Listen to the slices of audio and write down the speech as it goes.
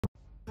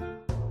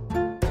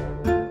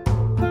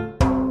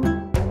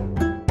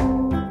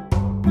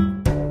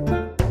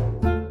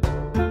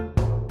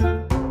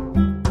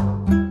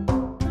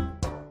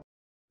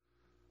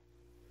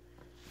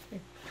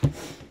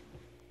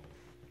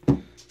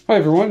Hi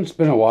everyone, it's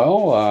been a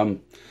while.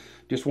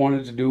 Just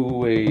wanted to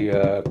do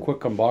a quick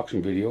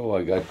unboxing video.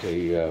 I got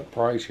a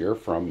prize here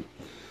from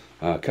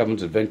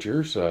Kevin's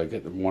Adventures. I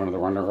got one of the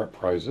runner-up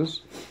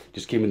prizes.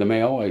 Just came in the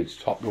mail. I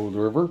hopped over the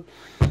river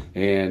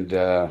and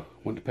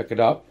went to pick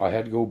it up. I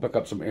had to go pick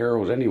up some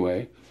arrows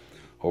anyway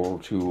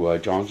over to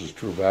Johnson's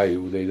True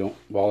Value. They don't,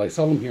 well, they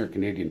sell them here at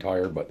Canadian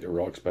Tire, but they're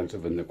real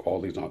expensive and the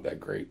quality's not that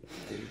great.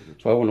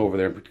 So I went over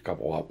there and picked a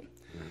couple up.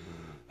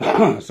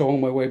 So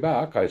on my way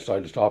back, I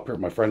decided to stop here at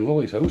my friend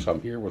Lily's house.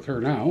 I'm here with her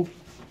now.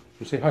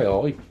 You say hi,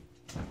 Lily.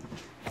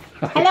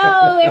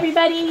 Hello,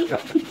 everybody.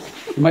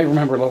 You might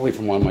remember Lily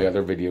from one of my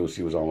other videos.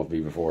 She was on with me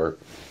before.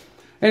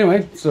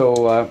 Anyway,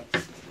 so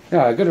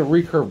yeah, I got a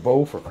recurve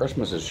bow for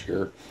Christmas this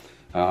year.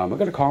 I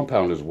got a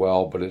compound as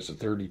well, but it's a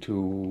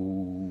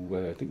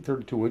 32, I think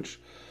 32-inch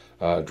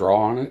draw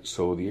on it.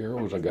 So the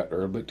arrows I got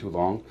are a bit too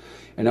long.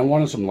 And I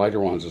wanted some lighter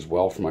ones as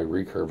well for my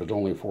recurve. It's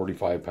only a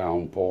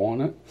 45-pound pull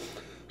on it.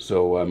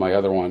 So my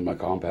other one, my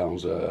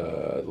compound's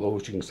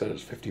lowest you can set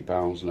is 50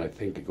 pounds, and I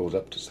think it goes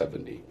up to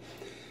 70.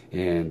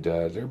 And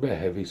they're a bit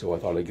heavy, so I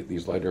thought I'd get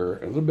these lighter,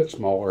 a little bit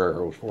smaller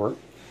arrows for it.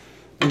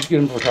 Just get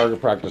them for target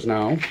practice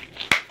now.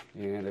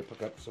 And I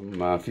pick up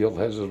some field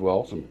heads as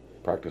well, some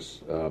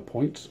practice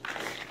points.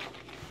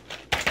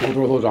 We'll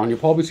throw those on. You'll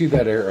probably see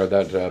that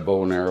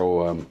bow and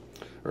arrow,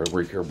 or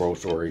recurve bow,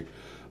 sorry, a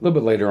little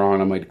bit later on.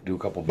 I might do a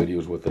couple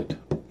videos with it.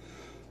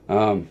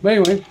 But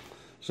anyway.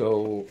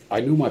 So I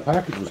knew my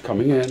package was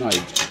coming in. I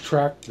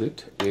tracked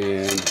it, and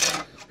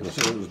it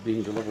said it was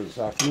being delivered this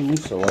afternoon.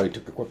 So I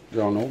took a quick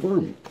run over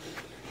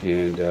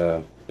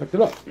and picked it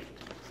up.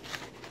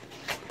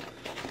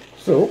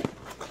 So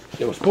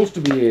it was supposed to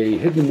be a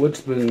Hidden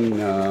Woodsman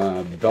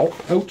belt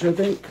pouch, I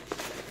think.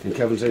 And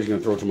Kevin says he's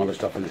going to throw some other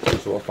stuff in it too.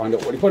 So I'll find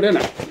out what he put in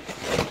it.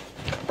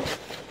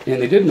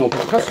 And they didn't open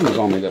up customers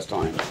on me this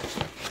time.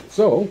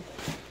 So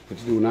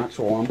let's do an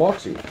actual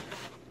unboxing.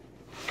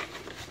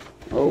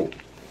 Oh.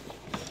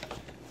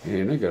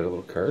 And I got a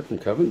little card from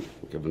Kevin's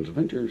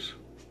Adventures.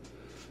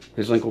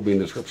 His link will be in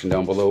the description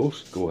down below.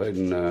 So go ahead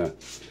and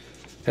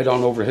head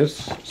on over to his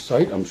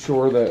site. I'm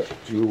sure that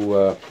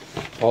you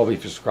probably,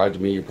 if you subscribe to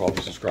me, you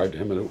probably subscribed to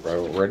him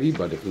already.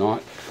 But if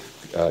not,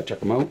 check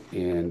him out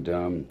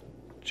and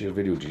see his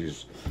videos.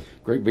 He's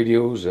great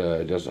videos.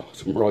 Does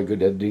some really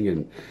good editing,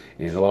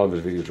 and a lot of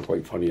his videos are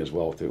quite funny as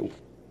well too.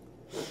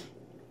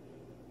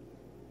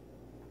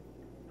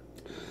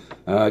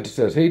 It just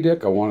says, "Hey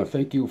Dick, I want to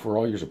thank you for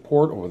all your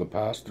support over the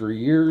past 3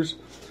 years.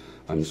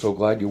 I'm so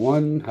glad you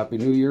won. Happy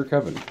New Year,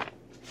 Kevin."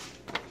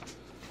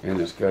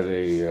 And it's got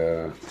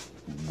a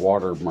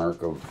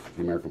watermark of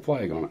the American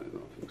flag on it. I don't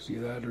know if you can see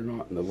that or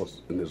not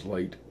in this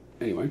light.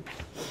 Anyway,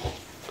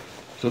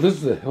 so this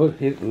is the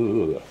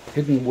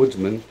Hidden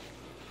Woodsman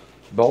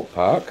belt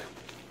pack.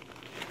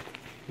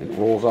 It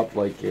rolls up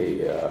like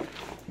a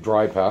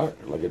dry pack,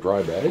 like a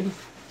dry bag.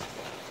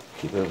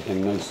 Keep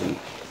everything nice and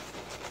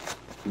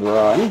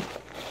dry.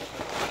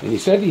 And he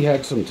said he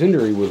had some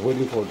tinder he was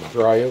waiting for it to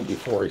dry out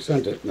before he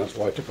sent it, and that's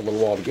why it took a little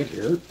while to get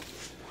here.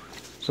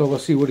 So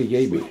let's see what he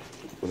gave me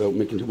without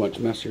making too much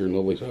mess here in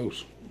Lily's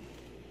house.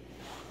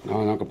 No,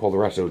 I'm not going to pull the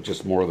rest out,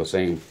 just more of the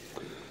same.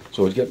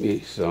 So he's got me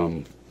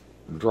some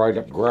dried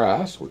up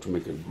grass, which will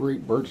make a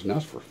great bird's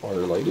nest for fire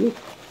lighting.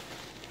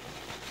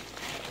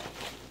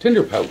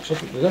 Tinder pouch.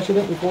 Did I say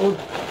that before?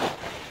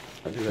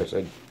 I think I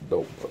said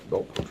belt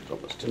pouch or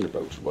something. It's tinder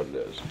pouch is what it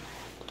is.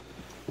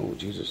 Oh,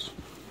 Jesus.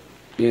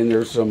 And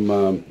there's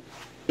some...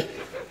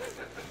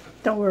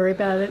 Don't worry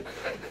about it.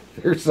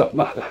 There's some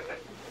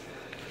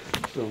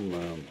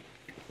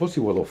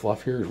pussy willow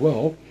fluff here as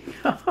well.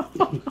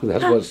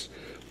 That's what's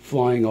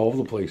flying all over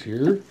the place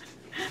here.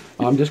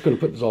 I'm just going to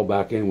put this all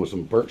back in with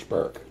some birch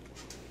bark.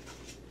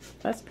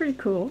 That's pretty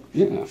cool.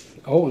 Yeah.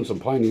 Oh, and some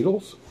pine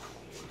needles.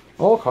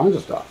 All kinds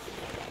of stuff.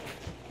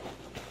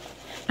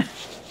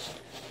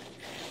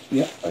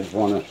 Yeah, I just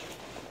want to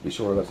be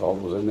sure that's all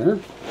that was in there.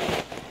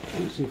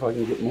 Let's see if I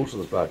can get most of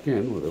this back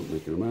in without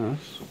making a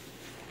mess.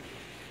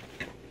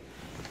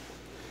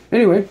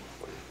 Anyway,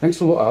 thanks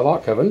a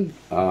lot, Kevin.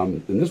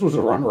 And this was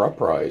a runner-up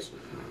prize.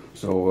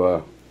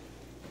 So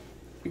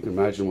you can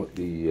imagine what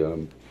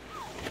the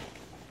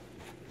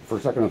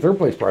first, second, and third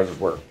place prizes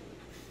were.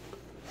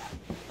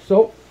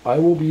 So I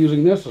will be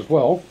using this as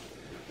well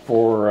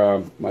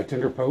for my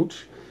tinder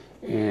pouch.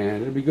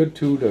 And it'd be good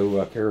too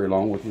to carry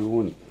along with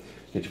you and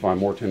get you find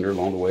more tinder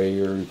along the way,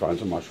 or you find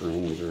some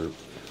mushrooms or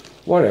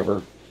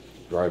whatever.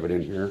 Drive it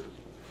in here.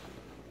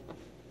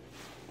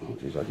 Oh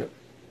geez, I got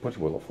pussy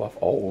willow fluff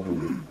all over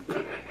me.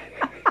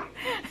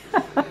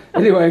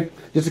 Anyway,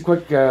 just a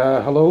quick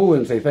hello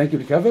and say thank you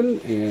to Kevin,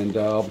 and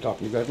I'll be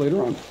talking to you guys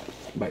later on.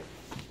 Bye.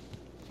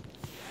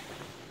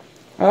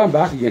 I'm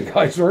back again,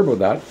 guys. Sorry about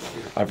that.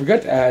 I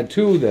forgot to add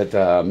too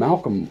that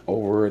Malcolm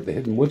over at the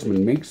Hidden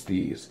Woodsman makes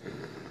these.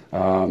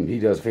 He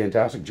does a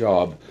fantastic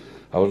job.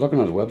 I was looking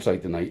on his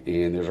website tonight,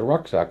 and there's a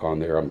rucksack on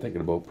there I'm thinking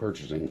about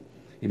purchasing.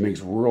 He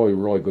makes really,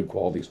 really good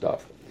quality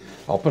stuff.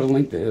 I'll put a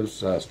link to his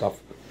stuff,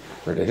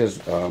 or to his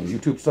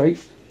YouTube site,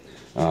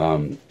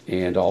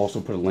 and I'll also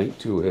put a link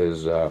to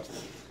his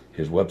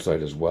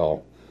website as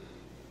well.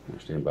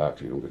 Stand back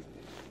so you don't get,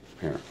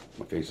 here,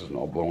 my face isn't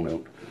all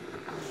blown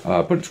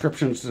out. Put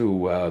descriptions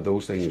to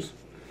those things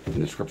in the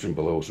description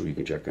below so you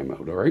can check them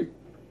out, alright?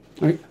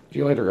 Alright, see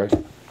you later,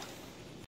 guys.